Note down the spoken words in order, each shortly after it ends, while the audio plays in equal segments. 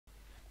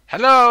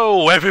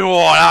Hello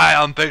everyone, I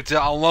am Big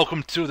Dad and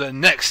welcome to the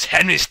next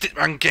Henry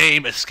Stickman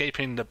game,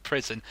 Escaping the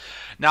Prison.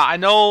 Now I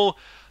know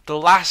the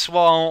last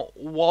one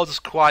was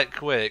quite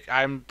quick.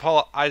 I'm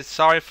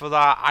sorry for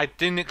that. I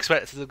didn't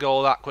expect it to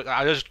go that quick.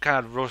 I just kind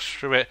of rushed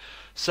through it.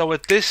 So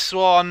with this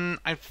one,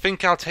 I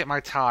think I'll take my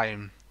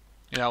time.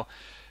 You know,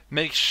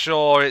 make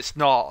sure it's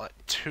not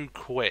too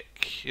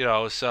quick. You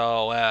know,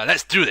 so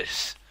let's do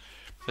this.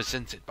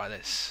 Presented by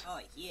this. Oh,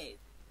 you.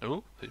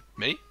 Ooh,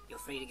 me? You're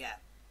free to go.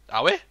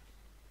 Are we?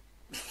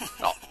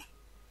 Oh.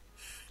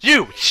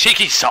 You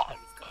cheeky son!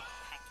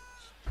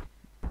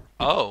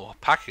 Oh, a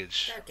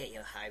package. Don't get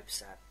your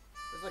hopes up.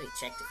 We've already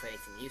checked it for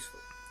anything useful.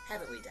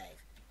 Haven't we,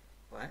 Dave?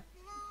 What?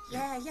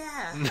 Yeah.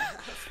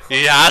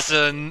 He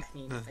hasn't. I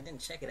mean, if I didn't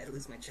check it, I'd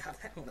lose my job.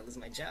 I don't want to lose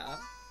my job.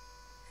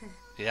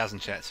 He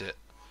hasn't checked it.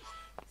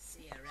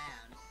 See you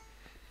around.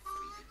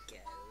 Free to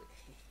go.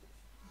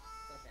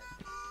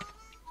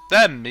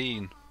 They're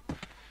mean.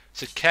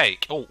 It's a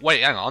cake. Oh,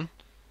 wait, hang on.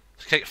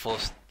 It's a cake full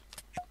of...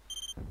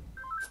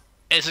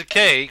 It's a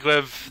cake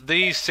with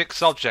these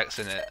 6 objects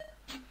in it.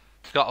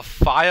 It's got a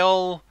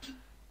file,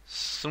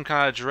 some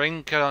kind of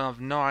drink, I have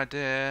no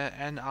idea,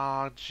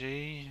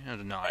 NRG, I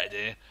have no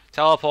idea.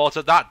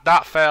 Teleporter,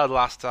 that failed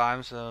last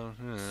time, so,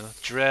 you know.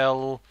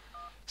 Drill,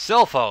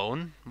 cell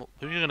phone, who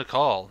are you going to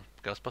call?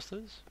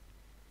 Ghostbusters?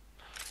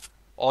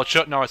 Or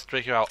Chuck Norris to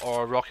take you out,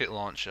 or a rocket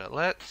launcher.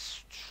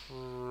 Let's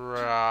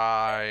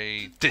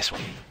try this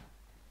one.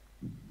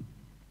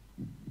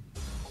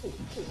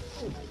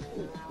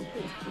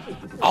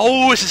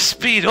 Oh, it's a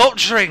speed up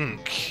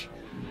drink!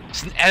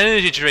 It's an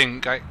energy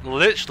drink. Like,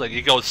 literally,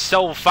 you go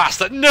so fast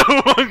that no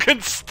one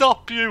can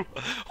stop you!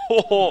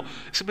 Oh,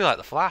 it's gonna be like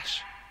the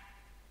Flash.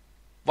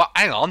 What?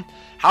 Hang on.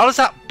 How does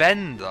that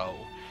bend, though?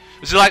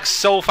 Is it like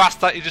so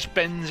fast that he just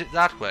bends it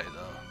that way,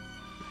 though?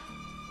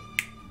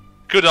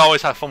 Could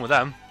always have fun with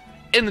them.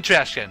 In the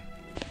trash can.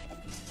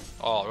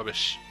 Oh,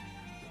 rubbish.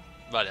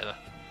 Whatever.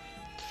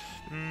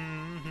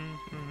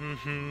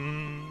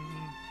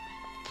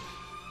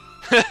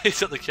 He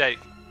took the cake.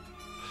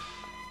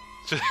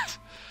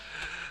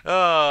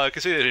 Oh, I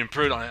can see they've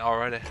improved on it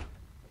already.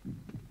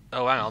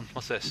 Oh, hang on.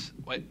 What's this?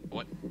 Wait.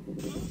 Oh.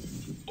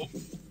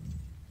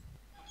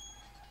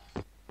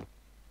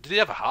 Did he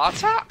have a heart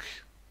attack?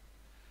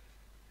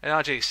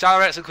 NRG.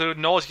 Side effects include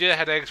nausea,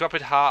 headaches,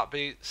 rapid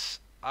heartbeats,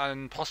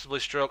 and possibly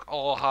stroke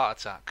or heart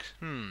attack.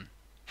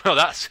 Well,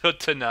 that's good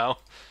to know.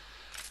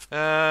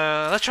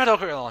 Let's try the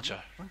rocket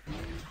launcher.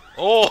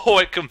 Oh,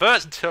 it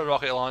converts into a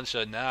rocket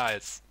launcher.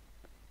 Nice.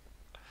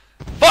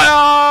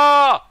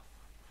 Fire!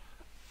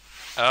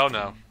 Oh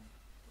no.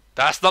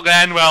 That's not gonna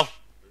end well.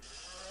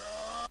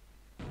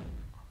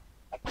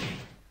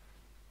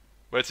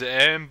 Where's it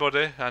aim,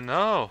 buddy? I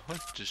know.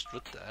 Just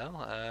what the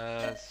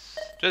hell?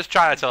 Just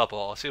try to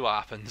teleport, see what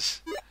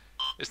happens.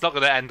 It's not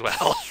gonna end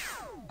well.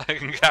 I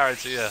can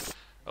guarantee you.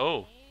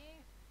 Oh.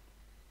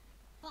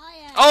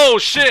 Oh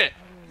shit!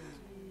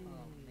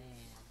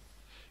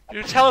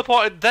 You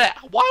teleported there.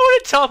 Why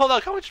would it teleport there?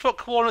 Can't we just put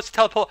coordinates to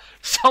teleport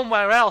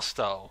somewhere else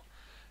though?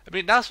 I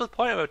mean, that's the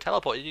point of a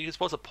teleport. You're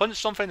supposed to punch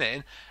something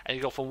in, and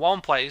you go from one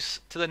place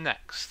to the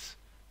next.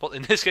 But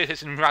in this case,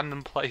 it's in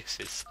random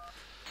places.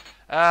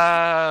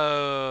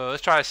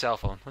 Let's try a cell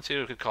phone. Let's see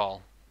who we could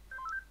call.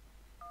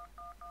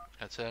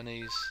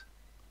 Attorneys.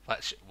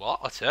 What?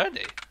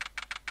 Attorney?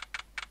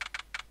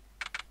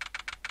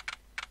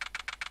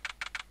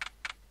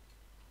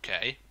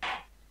 Okay.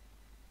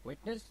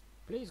 Witness,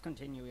 please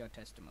continue your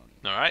testimony.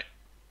 Alright.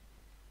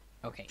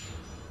 Okay.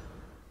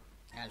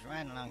 I was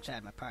riding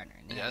alongside my partner,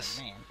 and the other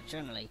man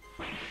suddenly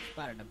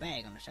spotted a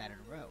bag on the side of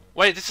the road.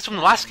 Wait, this is from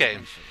the last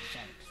game.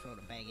 Decided to throw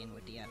the bag in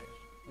with the others.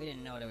 We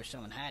didn't know there was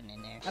someone hiding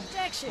in there.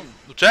 Objection!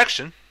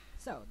 Objection?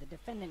 So, the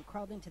defendant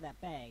crawled into that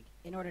bag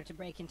in order to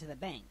break into the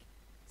bank.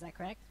 Is that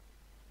correct?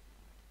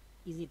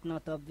 Is it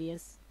not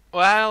obvious?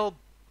 Well,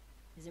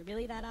 Is it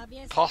really that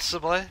obvious?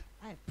 possibly.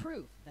 I have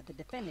proof that the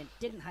defendant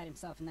didn't hide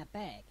himself in that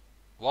bag.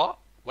 What?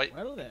 Wait,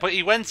 Well then. but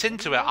he went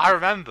into it. I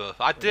remember.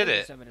 I did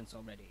it. Evidence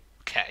already.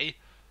 Okay.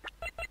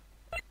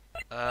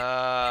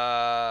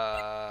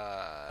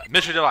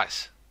 Mystery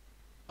device.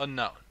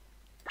 Unknown.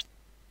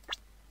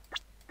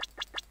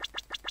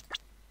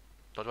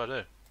 What do I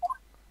do?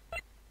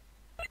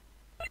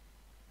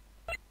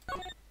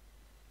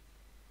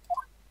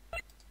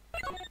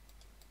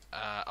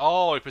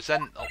 Oh, we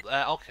present.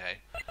 Okay.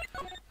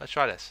 Let's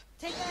try this.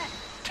 Take that!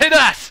 Take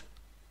that!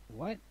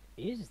 What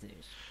is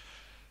this?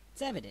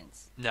 It's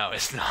evidence. No,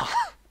 it's not.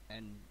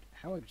 And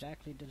how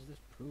exactly does this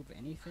prove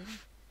anything?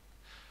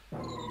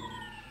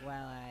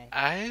 Well,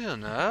 I don't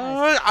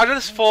know. I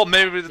just thought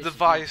maybe the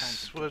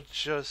device would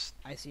just...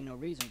 I see no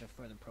reason to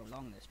further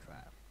prolong this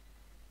trial.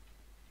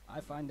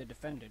 I find the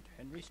defendant,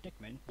 Henry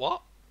Stickman...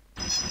 What?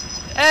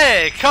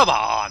 Hey, come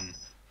on!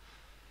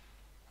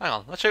 Hang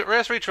on, let's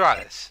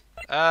retry this.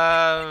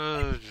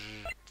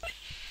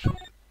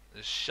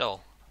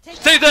 Shell.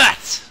 Take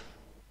that!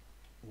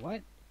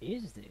 What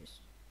is this?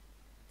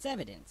 It's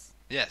evidence.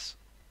 Yes.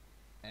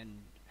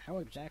 And how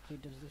exactly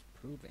does this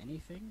prove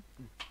anything?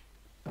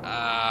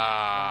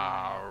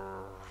 I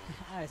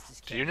I was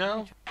just Do you kidding.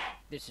 know?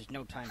 This is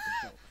no time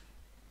for jokes.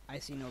 I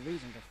see no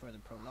reason to further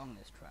prolong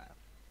this trial.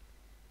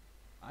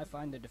 I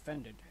find the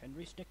defendant,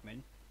 Henry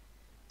Stickman.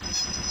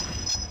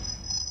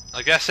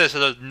 I guess there's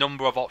a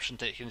number of options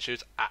that you can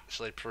choose to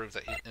actually prove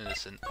that he's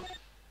innocent.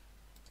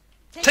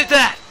 Take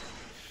that!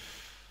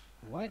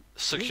 What?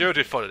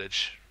 Security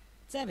footage.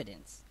 It's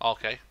evidence.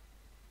 Okay.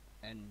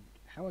 And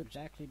how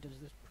exactly does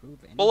this prove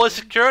anything? Well, it's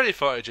security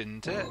footage,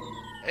 isn't it?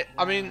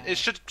 I mean, it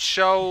should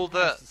show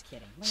that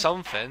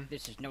something.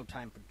 This is no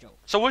time for jokes.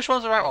 So which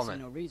one's the right one I see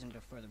then? no reason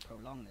to further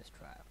prolong this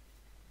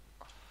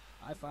trial.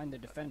 I find the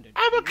defendant.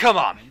 Oh, but come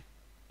on!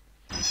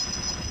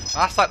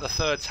 That's like the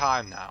third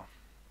time now.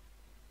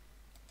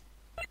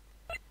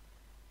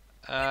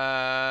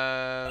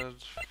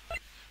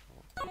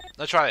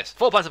 Let's try this.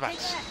 4 points of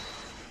pants.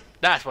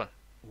 That's one.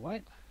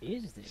 What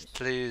is this?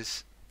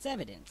 Please. It's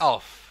evidence.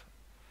 Off.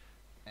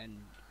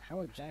 And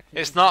how exactly?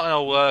 It's not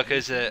gonna work,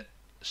 is it?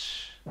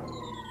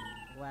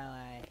 Well,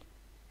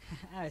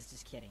 I was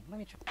just kidding. Let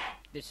me try.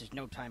 This is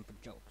no time for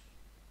jokes.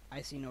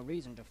 I see no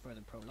reason to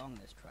further prolong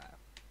this trial.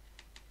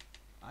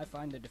 I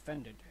find the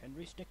defendant,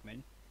 Henry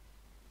Stickman.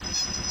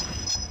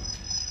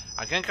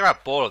 I can't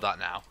get bored of that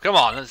now. Come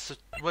on,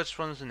 which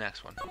one's the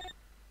next one?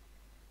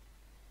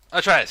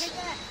 Let's try this.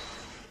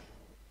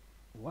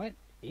 What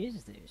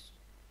is this?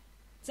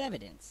 It's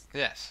evidence.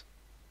 Yes.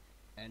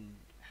 And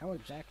how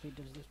exactly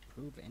does this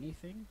prove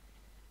anything?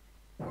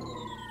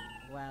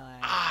 Well,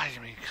 I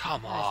mean,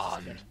 come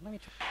on. Let me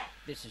try.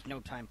 This is no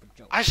time for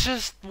jokes.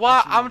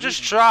 I'm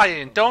just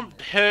trying.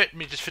 Don't hurt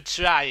me just for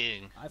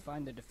trying. I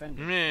find the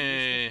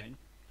defendant.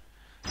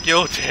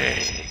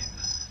 Guilty.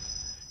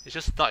 It's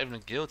just not even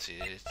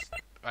guilty.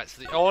 Right,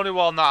 so the only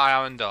one that I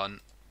haven't done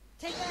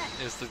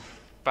is the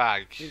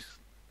bag.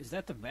 Is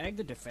that the bag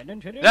the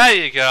defendant hid in? There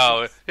you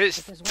go.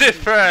 It's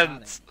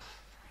different.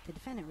 The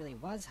defendant really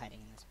was hiding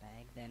in this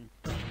bag, then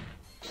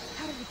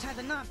how did you tie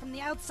the knot from the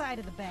outside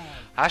of the bag?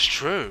 That's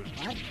true.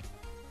 What?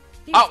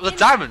 Oh, the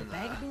diamond. The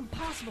bag would be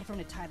impossible for him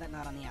to tie that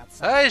knot on the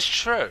outside. That is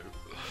true.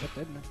 But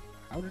then,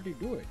 how did he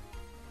do it?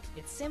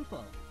 It's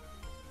simple.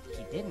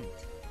 He didn't.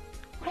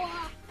 He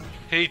What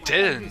are you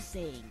didn't.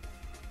 saying?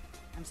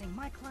 I'm saying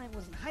my client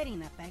wasn't hiding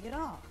that bag at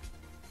all.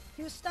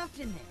 He was stuffed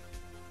in there.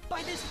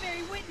 By this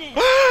very witness!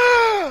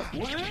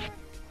 What?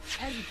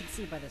 As you can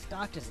see by this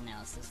doctor's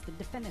analysis, the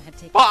defendant had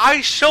taken... But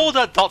I showed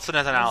that doctor He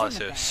was in the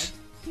analysis. bag.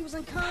 He was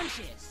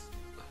unconscious.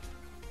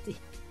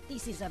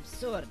 This is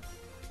absurd.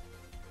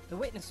 The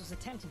witness was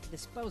attempting to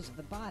dispose of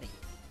the body.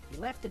 He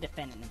left the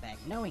defendant in the bag,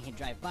 knowing he'd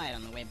drive by it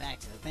on the way back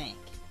to the bank.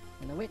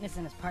 When the witness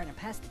and his partner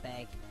passed the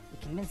bag, he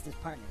convinced his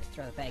partner to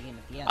throw the bag in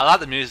with the other. I like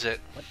the music.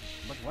 But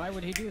why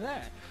would he do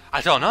that?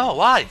 I don't know.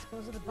 Why?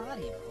 Dispose of the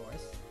body, of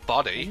course. There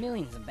Body? were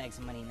millions of bags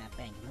of money in that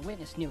bank, and the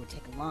witness knew it would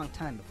take a long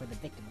time before the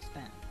victim was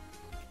found.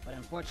 But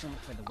unfortunately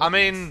for the witness, I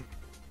mean...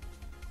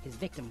 his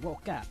victim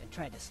woke up and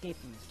tried to escape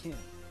from his tomb.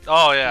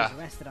 Oh, He yeah. was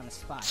arrested on the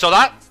spot. So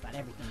that- and thought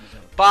everything was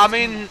over. But I It's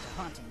mean, coming to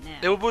haunt him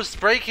now. it was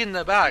breaking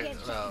the bag. Yes,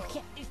 though. you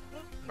can't-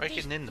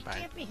 Breaking in the bag.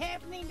 Can't be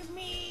happening to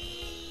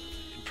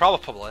me.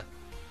 Probably.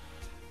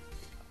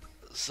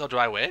 So do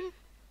I win?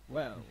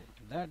 Well,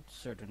 that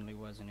certainly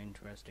was an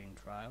interesting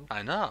trial.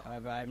 I know.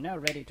 However, I am now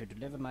ready to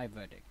deliver my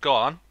verdict. Go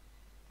on.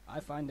 I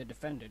find the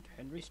defendant,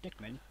 Henry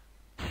Stickman.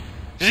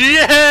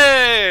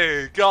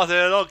 Yay! Got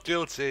it, not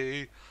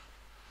guilty.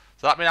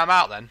 Does that mean I'm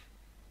out then?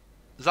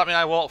 Does that mean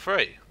I walk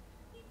free?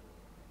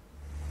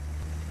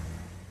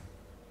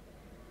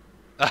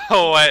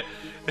 Oh wait.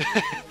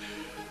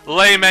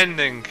 Lame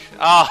ending.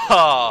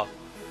 Oh,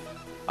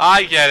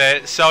 I get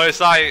it. So it's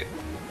like,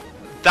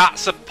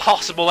 that's a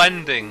possible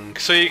ending.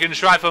 So you can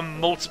try for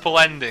multiple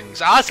endings.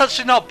 That's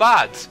actually not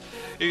bad.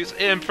 It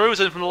improves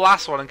it from the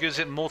last one and gives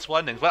it multiple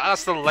endings. But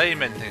that's the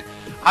lame ending.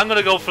 I'm going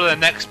to go for the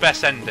next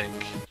best ending.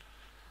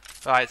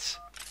 Right. So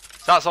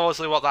that's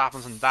obviously what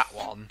happens in that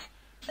one.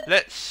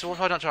 Let's... What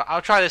have I not tried?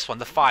 I'll try this one,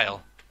 the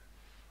file.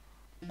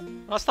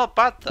 That's not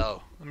bad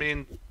though. I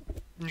mean,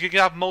 you can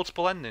have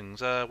multiple endings.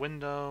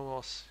 Window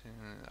or...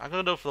 I'm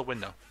going to go for the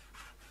window.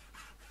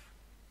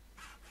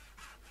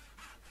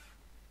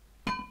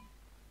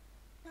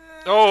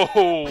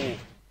 Oh!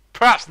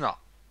 Perhaps not.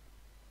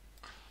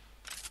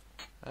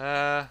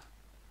 Let's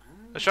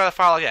try the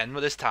file again,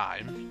 but this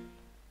time...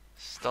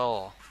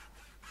 Store.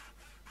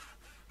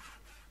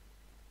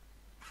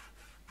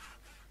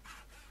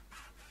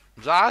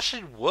 Does that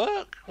actually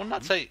work? Wouldn't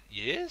that take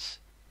years?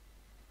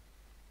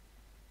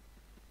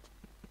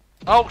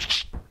 Oh!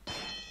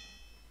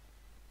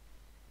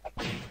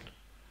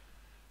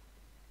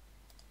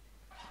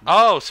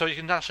 Oh, so you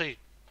can actually...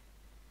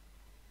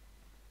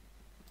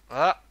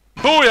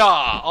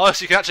 Booyah! Oh,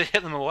 so you can actually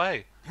hit them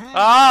away.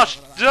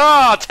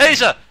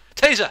 Taser!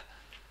 Taser!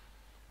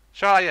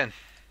 Try again.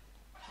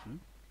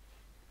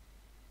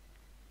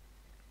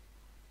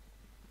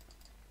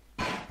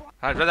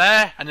 Right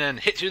there, and then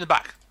hits you in the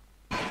back.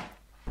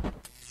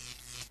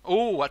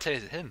 Oh, I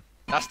tasered him.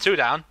 That's 2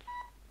 down.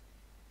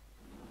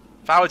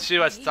 If I were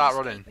to, I'd start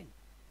running.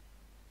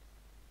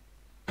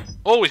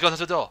 Oh, he's gone to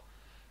the door.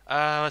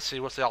 Let's see,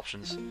 what's the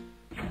options?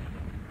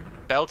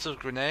 Belt of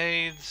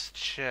grenades,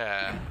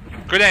 chair.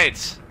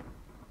 Grenades!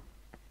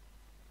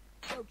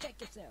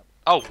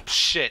 Oh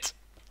shit!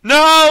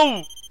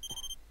 No!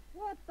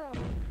 What the?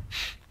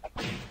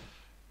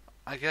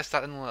 I guess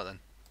that didn't work then.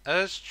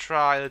 Let's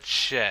try the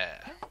chair.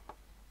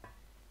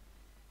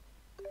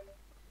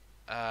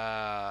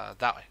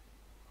 That way.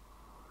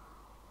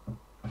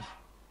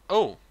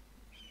 Oh.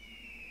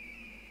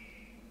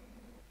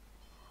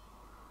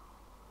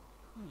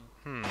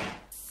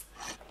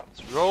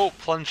 It's rope,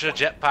 plunger,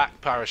 jetpack,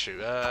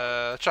 parachute.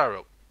 Try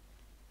rope.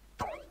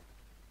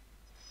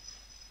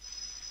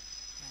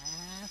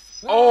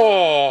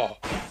 Oh!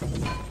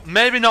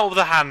 Maybe not with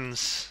the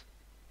hands.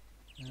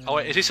 Oh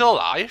wait, is he still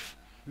alive?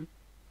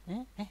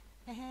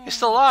 He's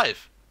still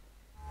alive.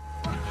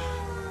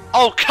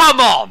 Oh come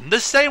on! The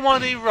same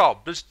one he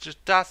robbed. There's just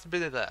has to be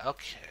there.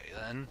 Okay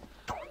then.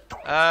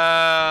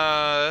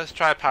 Let's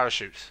try a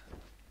parachute.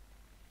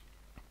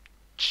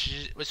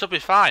 This will be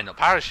fine. A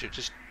parachute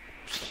just.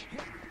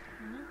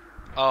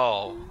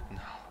 Oh no!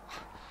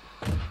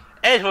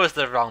 It was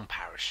the wrong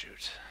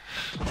parachute.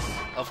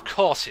 Of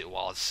course it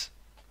was.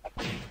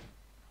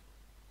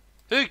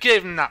 Who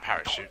gave him that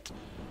parachute?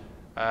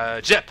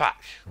 Jetpack.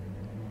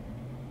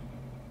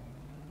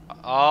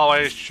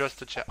 Always trust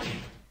the jetpack.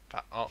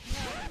 Oh,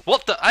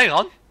 what the? Hang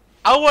on.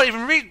 I won't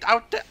even read.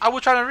 I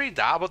was trying to read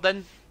that, but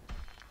then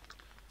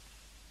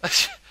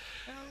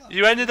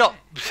you ended up.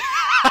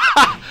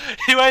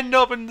 You end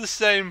up in the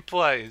same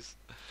place.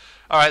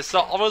 All right. So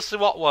obviously,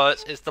 what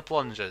works is the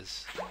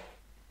plungers.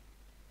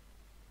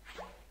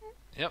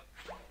 Yep.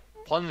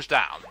 Plunge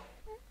down.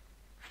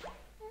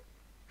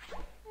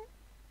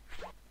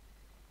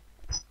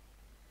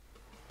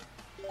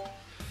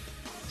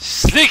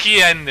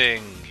 Sneaky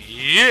ending.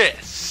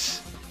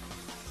 Yes.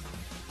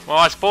 Well,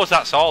 I suppose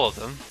that's all of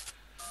them.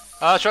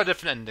 I'll try a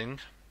different ending.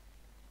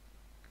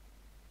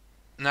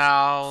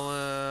 Now,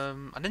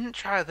 I didn't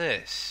try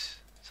this,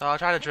 so I'll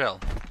try the drill.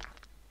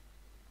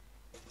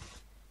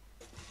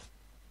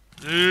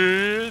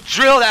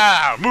 Drill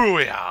down!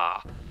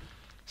 Mooyah!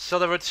 So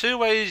there are two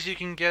ways you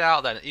can get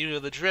out then, either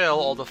the drill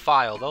or the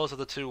file. Those are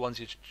the two ones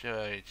you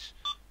choose.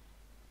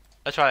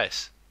 Let's try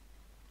this.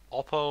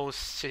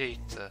 Opposite.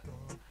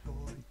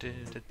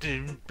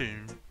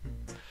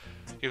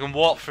 You can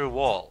walk through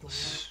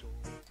walls.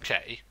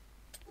 Okay.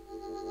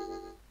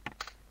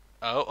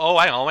 Oh,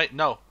 hang on, wait,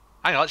 no.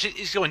 Hang on,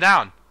 he's going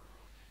down.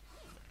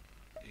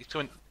 He's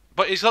going,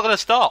 but he's not going to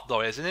stop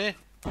though, isn't he?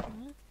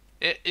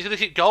 He's going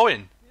to keep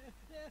going.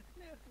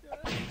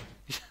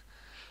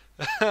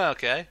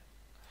 Okay.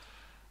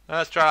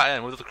 Let's try that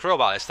in with the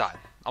crowbar this time.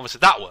 Obviously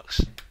that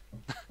works.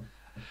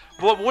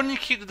 But wouldn't you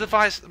keep the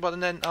device, but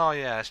then, oh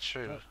yeah, it's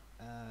true.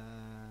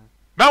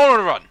 Now we're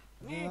on run.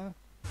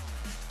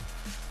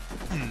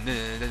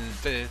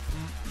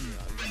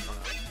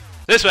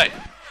 This way.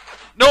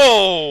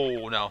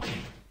 No.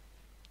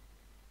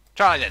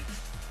 Try again.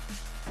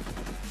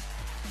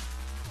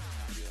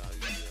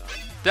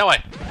 That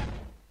way.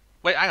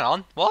 Wait, hang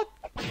on. What?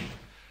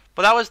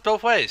 But that was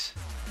both ways.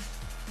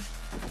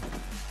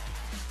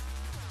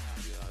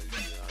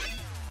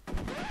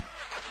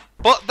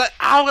 But that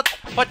how?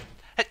 But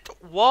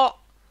what?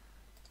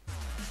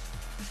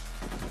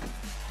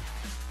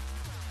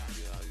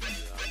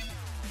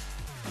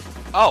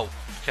 Oh,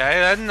 okay,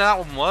 then that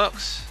one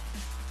works.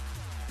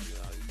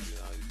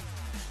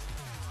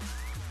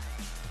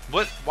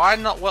 What? Why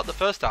not work the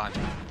first time?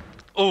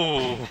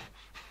 Oh,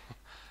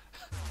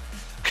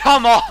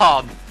 come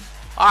on!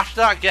 After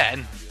that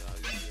again.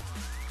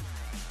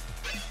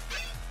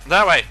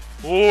 That way.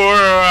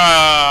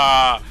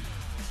 Whoa!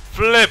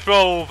 Flip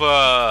over.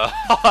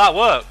 Oh, that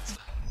worked.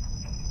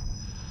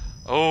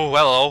 Oh,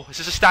 hello. This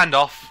is a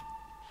standoff.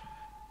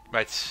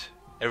 Right,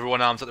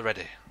 everyone arms at the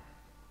ready.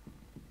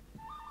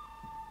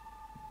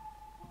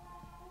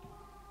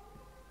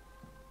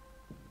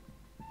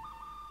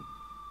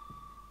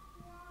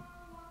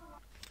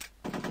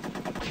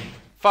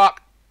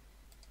 Fuck.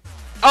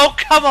 Oh,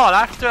 come on,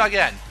 I have to do it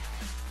again.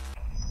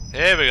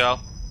 Here we go.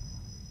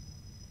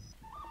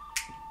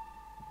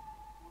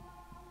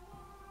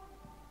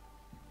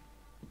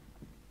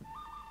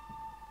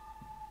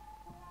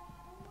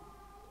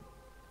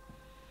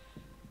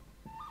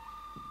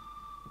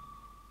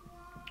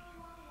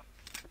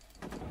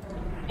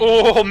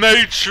 Oh,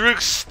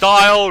 Matrix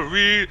style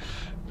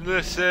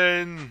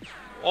listen.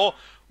 Oh,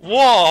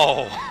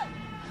 whoa.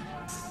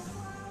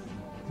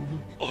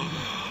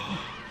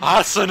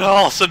 That's an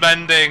awesome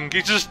ending.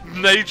 You just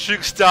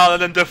Matrix style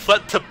and then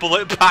deflect the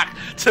bullet back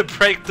to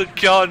break the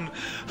gun.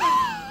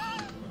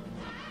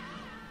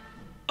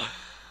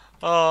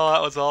 Oh,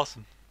 that was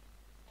awesome.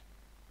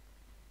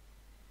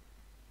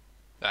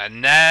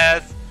 And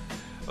that's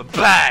a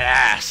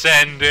badass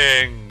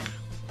ending.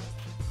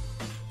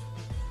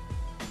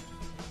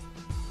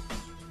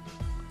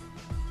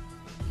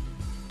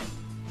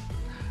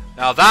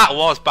 Now that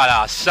was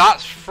badass.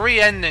 That's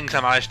 3 endings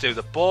I managed to do.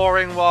 The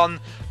boring one,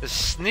 the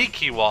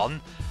sneaky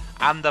one,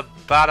 and the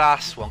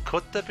badass one.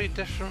 Could there be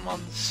different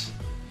ones?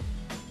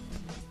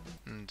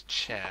 And the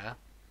chair.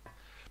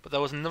 But there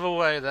was another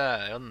way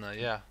there, wasn't there?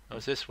 Yeah, it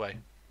was this way.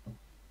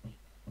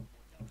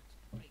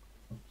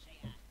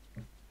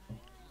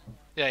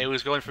 Yeah, he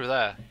was going through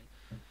there.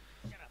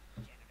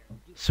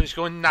 So he's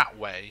going that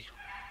way.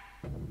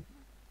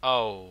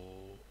 Oh.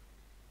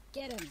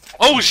 Get him.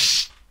 Oh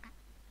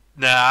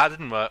Nah, that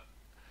didn't work.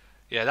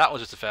 Yeah, that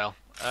was just a fail.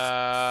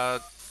 I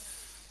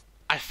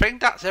think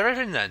that's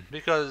everything then,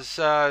 because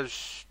I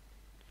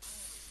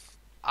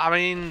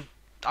mean,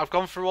 I've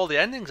gone through all the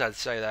endings. I'd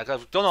say that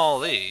I've done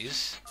all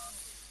these.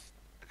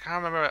 I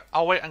can't remember.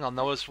 Oh wait, hang on.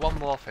 There was one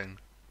more thing.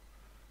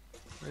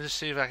 Let me just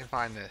see if I can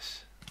find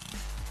this.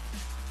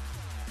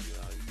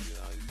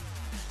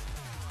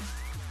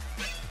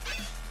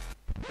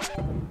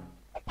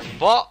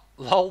 What?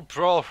 Lol,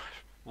 bro.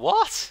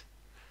 What?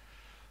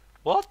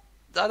 What?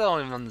 I don't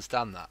even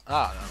understand that.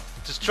 I don't know.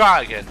 Just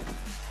try again.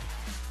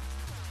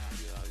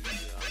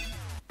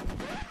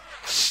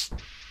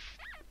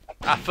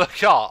 I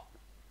forgot.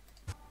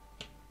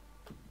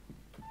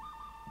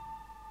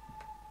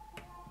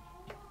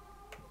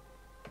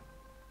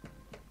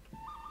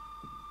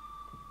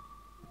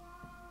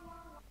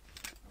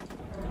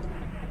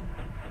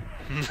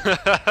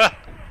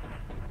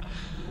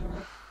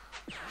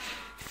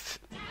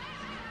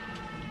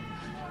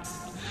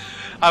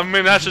 I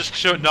mean, that's just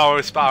Chuck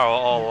Norris Sparrow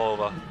all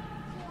over.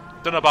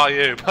 Don't know about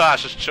you, but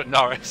that's just Chuck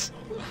Norris.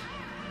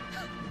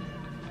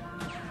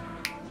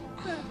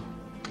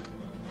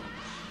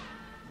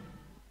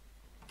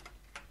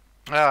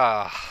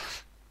 Ah.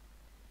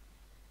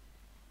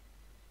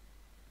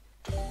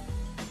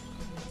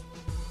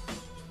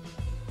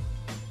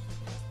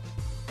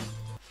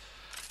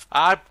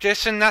 I'm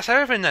guessing that's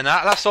everything then.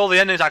 That's all the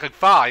endings I could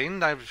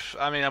find. I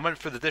mean, I went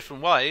through the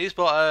different ways,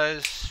 but I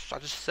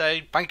just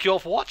say thank you all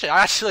for watching. I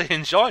actually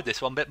enjoyed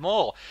this one a bit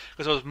more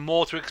because there was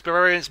more to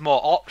experience,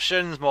 more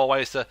options, more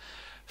ways to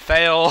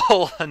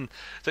fail and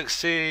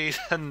succeed,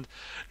 and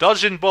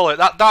dodging bullets.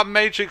 That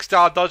Matrix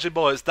style dodging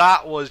bullets,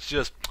 that was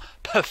just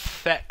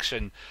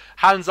perfection.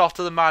 Hands off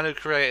to the man who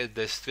created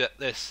this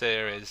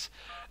series.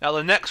 Now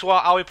the next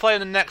one, I'll be playing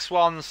the next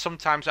one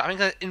sometimes. I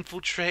think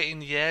infiltrating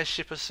the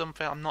airship or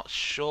something. I'm not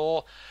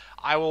sure.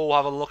 I will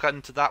have a look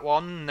into that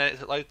one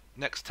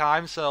next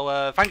time.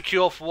 So thank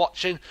you all for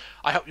watching.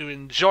 I hope you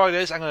enjoy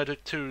this. I'm going to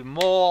do 2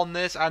 more on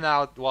this, and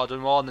I'll do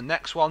more on the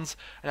next ones.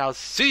 And I'll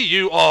see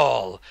you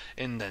all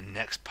in the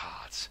next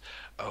part.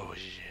 Oh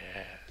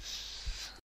yeah.